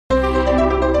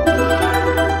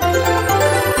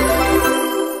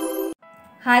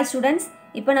Hi students,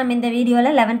 இப்போ நம்ம இந்த வீடியோல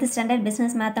 11th standard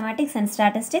business mathematics and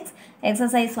statistics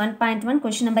exercise 1.1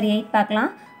 question number 8 பார்க்கலாம்.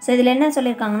 So இதில் என்ன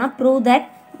சொல்லியிருக்காங்கன்னா prove that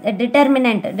the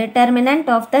determinant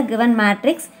of the given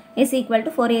matrix is equal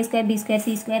to 4a square b square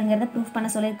c square ங்கிறத proof பண்ண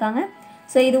சொல்லியிருக்காங்க.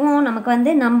 ஸோ இதுவும் நமக்கு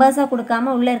வந்து நம்பர்ஸாக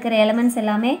கொடுக்காம உள்ளே இருக்கிற எலமெண்ட்ஸ்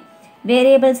எல்லாமே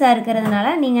வேரியபிள்ஸாக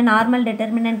இருக்கிறதுனால நீங்கள் நார்மல்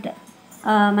டிட்டர்மினன்ட்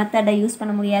மெத்தடை யூஸ்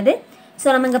பண்ண முடியாது. ஸோ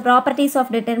நம்ம இங்கே ப்ராப்பர்ட்டிஸ் ஆஃப்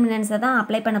டிட்டர்மினன்ஸை தான்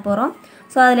அப்ளை பண்ண போகிறோம்.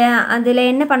 ஸோ அதில்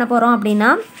என்ன பண்ண போகிறோம் அப்படின்னா,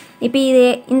 இப்போ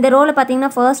இந்த ரோவில்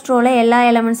பார்த்தீங்கன்னா ஃபர்ஸ்ட் ரோவில் எல்லா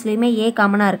எலமெண்ட்ஸ்லேயுமே ஏ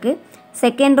காமனாக இருக்குது,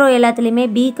 செகண்ட் ரோ எல்லாத்துலேயுமே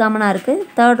பி காமனாக இருக்குது,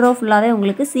 தேர்ட் ரோ ஃபுல்லாகவே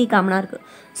உங்களுக்கு சி காமனாக இருக்குது.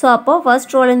 ஸோ அப்போது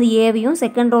ஃபர்ஸ்ட் ரோலேருந்து ஏவையும்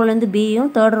செகண்ட் ரோலேருந்து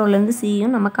பியும் தேர்ட் ரோலேருந்து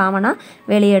சியும் நம்ம காமனாக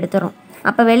வெளியே எடுத்துகிறோம்.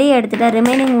 அப்போ வெளியே எடுத்துகிட்டா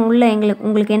ரிமைனிங் உள்ள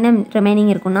உங்களுக்கு என்ன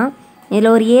ரிமைனிங் இருக்குன்னா,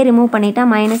 இதில் ஒரு ஏ ரிமூவ் பண்ணிட்டா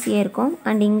மைனஸ் ஏ இருக்கும்,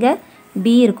 அண்ட் இங்கே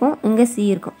பி இருக்கும், இங்கே சி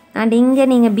இருக்கும், அண்ட் இங்கே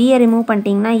நீங்கள் பியை ரிமூவ்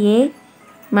பண்ணிட்டீங்கன்னா ஏ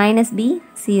மைனஸ் பி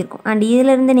சி இருக்கும், அண்ட்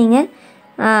இதிலேருந்து நீங்கள்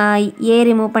ஏ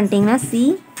ரிமூவ் பண்ணிட்டீங்கன்னா சி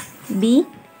பி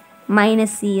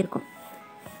மைனஸ் சி இருக்கும்,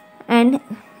 அண்ட்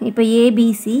இப்போ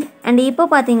ஏபிசி. அண்ட் இப்போ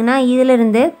பார்த்தீங்கன்னா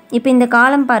இதிலிருந்து இப்போ இந்த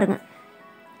காலம் பாருங்கள்.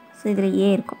 ஸோ இதில்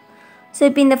ஏ இருக்கும். ஸோ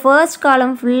இப்போ இந்த ஃபர்ஸ்ட்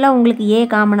காலம் ஃபுல்லாக உங்களுக்கு ஏ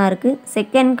காமனாக இருக்குது,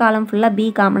 செகண்ட் காலம் ஃபுல்லாக பி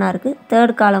காமனாக இருக்குது,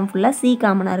 தேர்ட் காலம் ஃபுல்லாக சி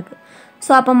காமனாக இருக்குது.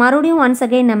 ஸோ அப்போ மறுபடியும் ஒன்ஸ்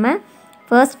அகைன் நம்ம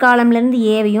ஃபர்ஸ்ட் காலம்லேருந்து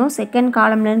ஏவையும் செகண்ட்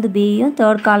காலம்லேருந்து பியும்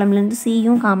தேர்ட் காலம்லேருந்து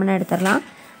சியும் காமனாக எடுத்துடலாம்.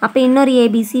 அப்போ இன்னொரு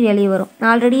ஏபிசி வெளியே வரும்.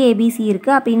 ஆல்ரெடி ஏபிசி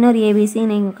இருக்குது, அப்போ இன்னொரு ஏபிசி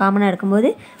நீங்கள் காமனாக எடுக்கும்போது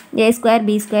ஏ ஸ்கொயர்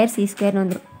பி ஸ்கொயர் சி ஸ்கொயர்னு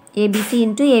வந்துடும். ஏபிசி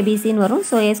இன்ட்டு ஏபிசின்னு வரும்.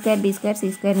 ஸோ ஏ ஸ்கொயர் பி ஸ்கொயர் சி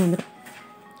ஸ்கொயர்னு வந்துடும்.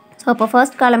 ஸோ அப்போ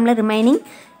ஃபர்ஸ்ட் காலமில் ரிமைனிங்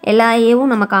எல்லா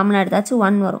ஏவும் நம்ம காமனாக எடுத்தாச்சு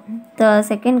 1 வரும்.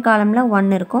 செகண்ட் காலமில்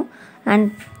 1 இருக்கும், அண்ட்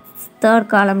தேர்ட்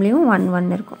காலம்லேயும்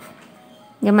 1 இருக்கும்.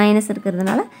 இங்கே மைனஸ்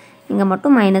இருக்கிறதுனால இங்கே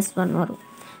மட்டும் -1 வரும்.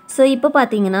 ஸோ இப்போ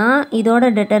பார்த்தீங்கன்னா இதோட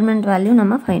டிட்டர்மினன்ட் வேல்யூ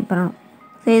நம்ம ஃபைண்ட் பண்ணணும்.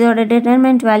 ஸோ இதோட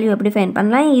டிட்டர்மினன்ட் வேல்யூ எப்படி ஃபைண்ட்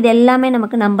பண்ணலாம்? இது எல்லாமே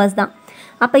நமக்கு நம்பர்ஸ் தான்.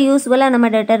 அப்போ யூஸ்வலாக நம்ம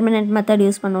டிட்டர்மினன்ட் மெத்தட்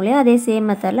யூஸ் பண்ணோம் இல்லையா, அதே சேம்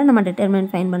மெத்தடில் நம்ம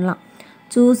டிட்டர்மினன்ட் ஃபைண்ட் பண்ணலாம்.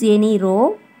 Choose any row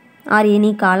or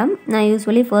any காலம். நான்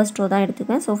யூஸ்வலி ஃபர்ஸ்ட் ரோ தான்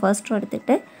எடுத்துக்குவேன். ஸோ ஃபர்ஸ்ட் ரோ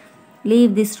எடுத்துகிட்டு leave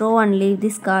this row and leave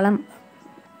this காலம்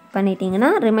பண்ணிட்டீங்கன்னா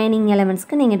ரிமைனிங்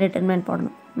எலமெண்ட்ஸ்க்கு நீங்கள் டிட்டர்மினன்ட்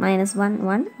போடணும். -1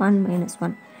 1 1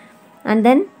 -1, and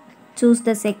then choose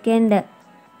the second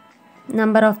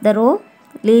number of the row,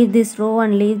 leave this row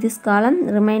and leave this column,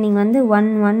 remaining வந்து 1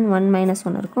 1 1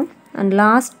 -1 இருக்கும், and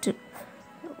last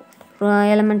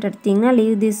element எடுத்தீங்கன்னா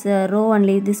leave this row and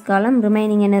leave this column,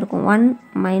 remaining என்ன இருக்கும் 1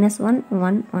 -1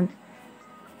 1 1,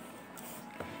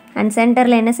 and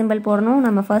சென்டரில் என்ன simple போடணும்,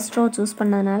 நம்ம ஃபர்ஸ்ட் ரோ சூஸ்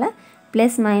பண்ணதுனால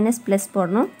ப்ளஸ் மைனஸ் ப்ளஸ்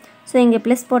போடணும். ஸோ இங்கே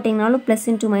ப்ளஸ் போட்டிங்கனாலும் ப்ளஸ்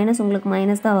இன்ட்டு மைனஸ் உங்களுக்கு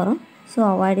மைனஸ் தான் வரும். ஸோ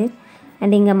அவாய்ட் இட்,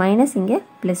 அண்ட் இங்கே மைனஸ் இங்கே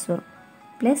ப்ளஸ் வரும்,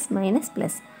 plus minus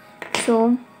plus. So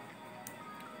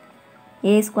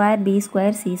a square b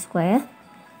square c square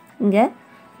இங்கே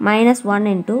 -1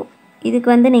 இன்ட்டு இதுக்கு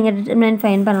வந்து நீங்கள் டிட்டர்மினன்ட்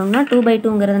ஃபைண்ட் பண்ணணும்னா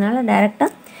 2/2ங்கிறதுனால டேரெக்டாக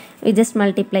we just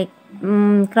multiply,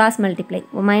 cross multiply.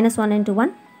 -1 into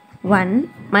 1 1,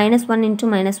 -1 into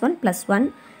 -1 plus 1,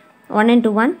 1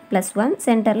 into 1 plus 1,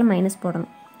 சென்டரில் மைனஸ்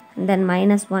போடணும். then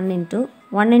 -1 into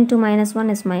 1 into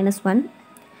 -1 is -1,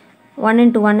 1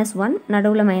 into 1 is 1,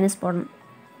 நடுவில் மைனஸ் போடணும்.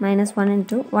 -1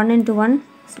 into 1 into 1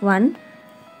 is 1,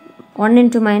 1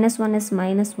 into -1 is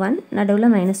 -1, நடுவில்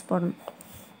மைனஸ் போடணும்.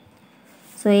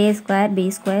 So a square b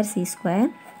square c square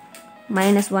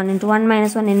 -1 into 1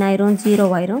 -1 என்ன ஆயிரும் 0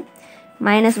 ஆயிரும்.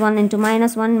 -1 into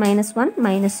 -1 -1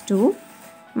 -2,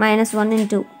 -1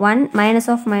 into 1 minus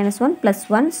of -1 plus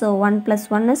 1, so 1 plus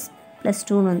 1 is plus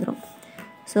 2 வந்துடும்.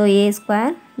 So a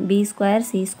square b square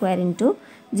c square into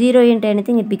 0 into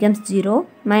anything it becomes 0,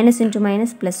 minus into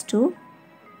minus plus 2,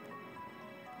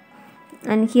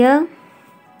 and here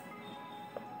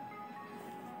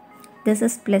this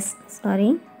is plus, sorry,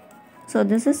 so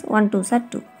this is 1 2s are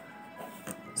 2.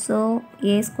 So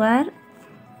a square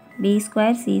b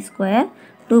square c square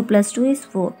 2 plus 2 is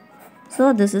 4. So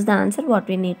this is the answer what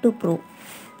we need to prove.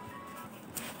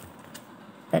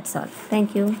 That's all. Thank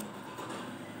you.